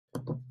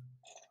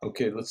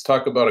Okay, let's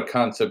talk about a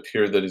concept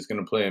here that is going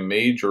to play a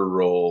major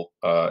role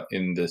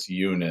in this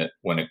unit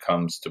when it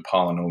comes to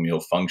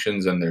polynomial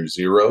functions and their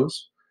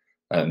zeros.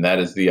 And that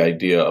is the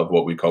idea of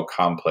what we call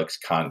complex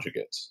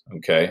conjugates.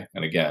 Okay,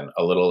 and again,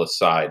 a little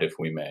aside, if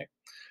we may.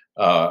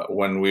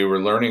 When we were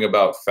learning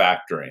about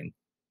factoring,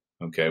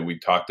 okay, we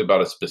talked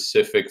about a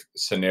specific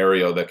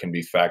scenario that can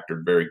be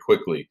factored very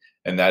quickly,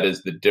 and that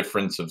is the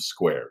difference of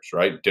squares,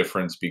 right?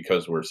 Difference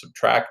because we're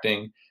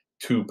subtracting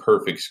two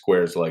perfect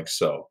squares like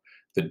so.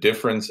 The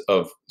difference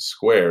of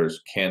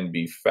squares can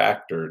be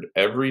factored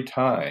every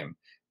time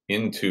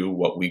into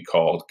what we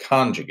called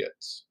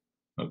conjugates.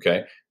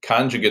 Okay,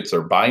 conjugates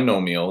are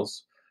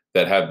binomials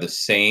that have the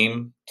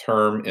same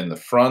term in the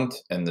front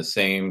and the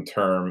same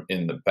term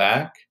in the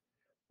back,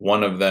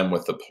 one of them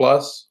with a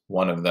plus,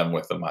 one of them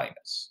with a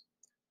minus.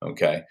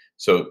 Okay,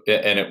 so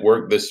and it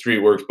work. This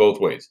street works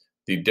both ways.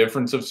 The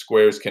difference of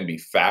squares can be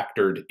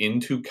factored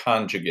into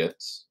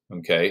conjugates.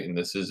 Okay, and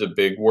this is a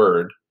big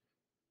word.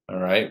 All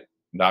right,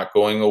 not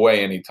going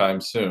away anytime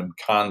soon.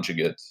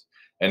 Conjugates,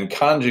 and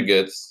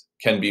conjugates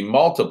can be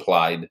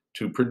multiplied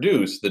to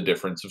produce the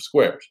difference of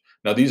squares.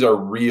 Now, these are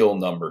real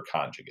number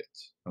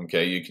conjugates.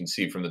 Okay, you can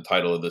see from the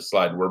title of this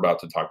slide, we're about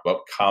to talk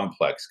about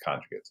complex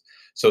conjugates.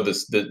 So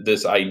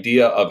this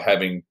idea of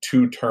having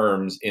two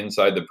terms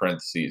inside the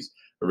parentheses,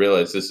 I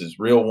realize this is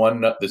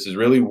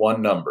really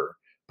one number,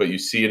 but you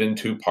see it in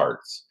two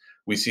parts.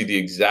 We see the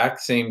exact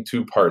same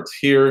two parts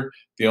here.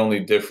 The only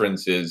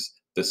difference is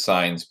the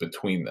signs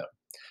between them.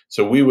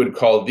 So we would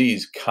call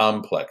these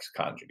complex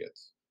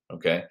conjugates.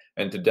 Okay,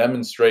 and to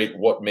demonstrate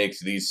what makes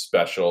these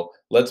special,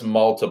 let's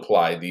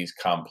multiply these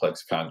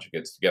complex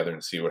conjugates together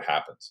and see what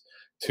happens.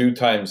 2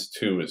 times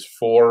 2 is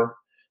 4.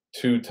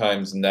 2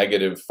 times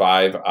negative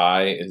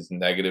 5i is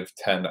negative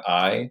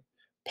 10i.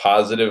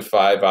 Positive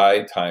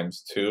 5i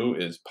times 2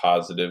 is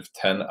positive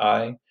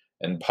 10i.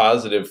 And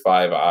positive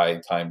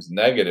 5i times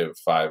negative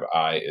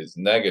 5i is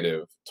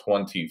negative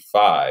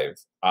 25i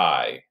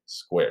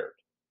squared.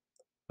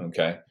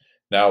 Okay.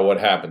 Now what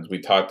happens? We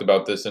talked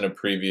about this in a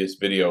previous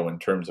video in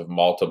terms of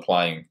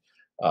multiplying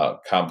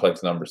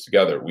complex numbers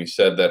together. We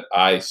said that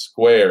I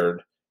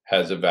squared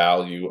has a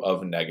value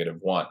of negative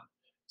 1.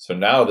 So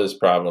now this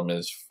problem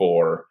is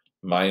 4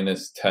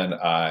 minus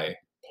 10i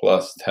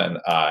plus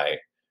 10i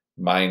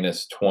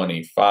minus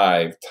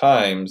 25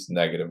 times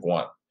negative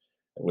 1,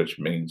 which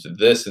means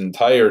this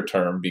entire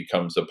term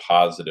becomes a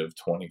positive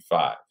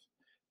 25.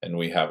 And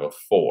we have a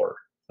 4.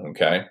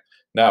 Okay.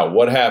 Now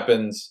what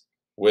happens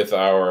with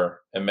our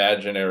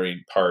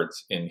imaginary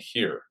parts in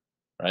here,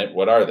 right?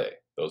 What are they?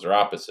 Those are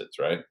opposites,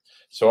 right?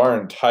 So our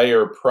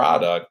entire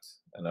product,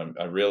 and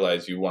I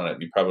realize you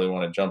probably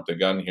want to jump the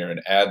gun here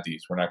and add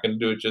these. We're not going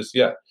to do it just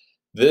yet.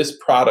 This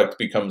product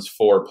becomes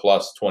 4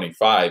 plus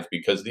 25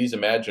 because these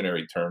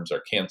imaginary terms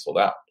are canceled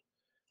out.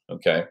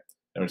 Okay,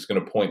 I'm just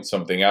going to point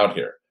something out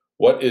here.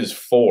 What is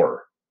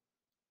 4?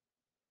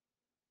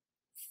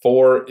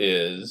 4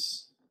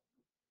 is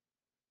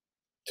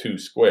 2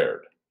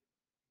 squared.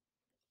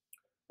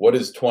 What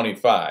is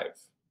 25?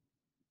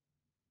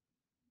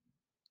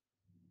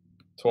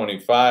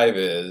 25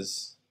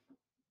 is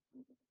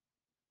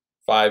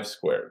 5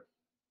 squared,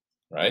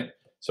 right?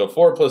 So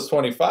 4 plus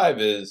 25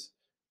 is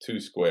 2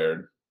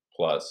 squared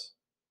plus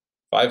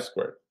 5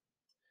 squared.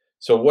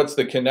 So what's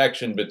the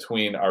connection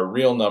between our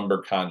real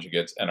number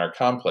conjugates and our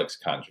complex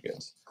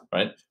conjugates,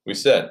 right? We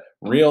said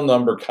real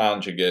number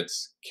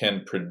conjugates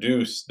can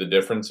produce the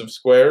difference of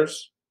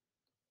squares.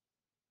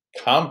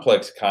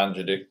 Complex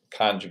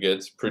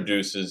conjugates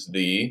produces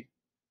the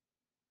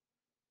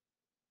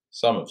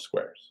sum of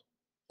squares.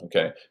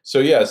 Okay, so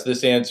yes,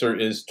 this answer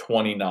is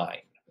 29,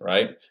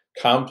 right?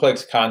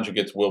 Complex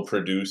conjugates will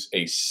produce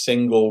a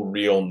single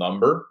real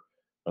number,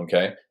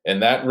 okay?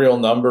 And that real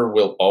number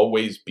will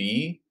always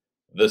be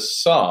the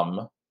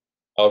sum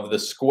of the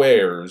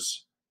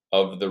squares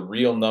of the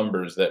real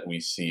numbers that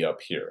we see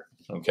up here,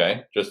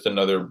 okay? Just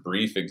another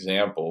brief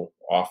example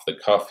off the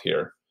cuff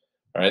here.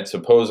 All right,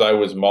 suppose I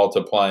was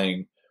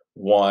multiplying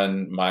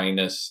 1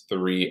 minus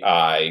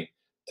 3i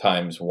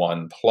times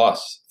 1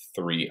 plus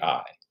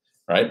 3i,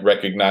 right?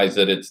 Recognize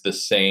that it's the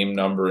same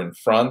number in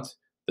front,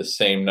 the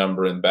same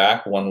number in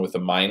back, one with a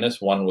minus,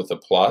 one with a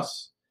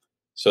plus.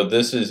 So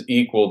this is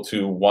equal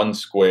to 1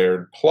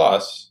 squared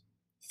plus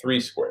 3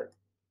 squared,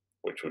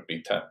 which would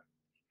be 10.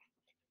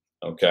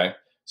 Okay,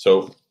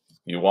 so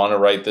you want to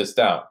write this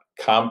down.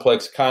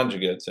 Complex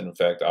conjugates, in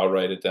fact, I'll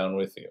write it down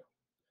with you.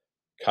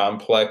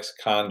 Complex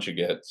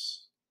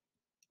conjugates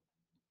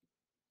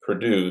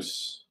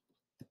produce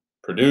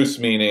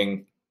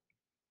meaning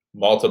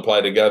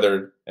multiply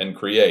together and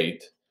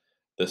create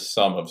the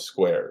sum of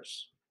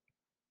squares.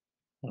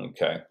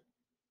 Okay.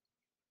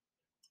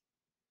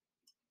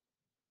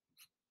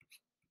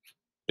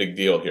 Big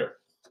deal here.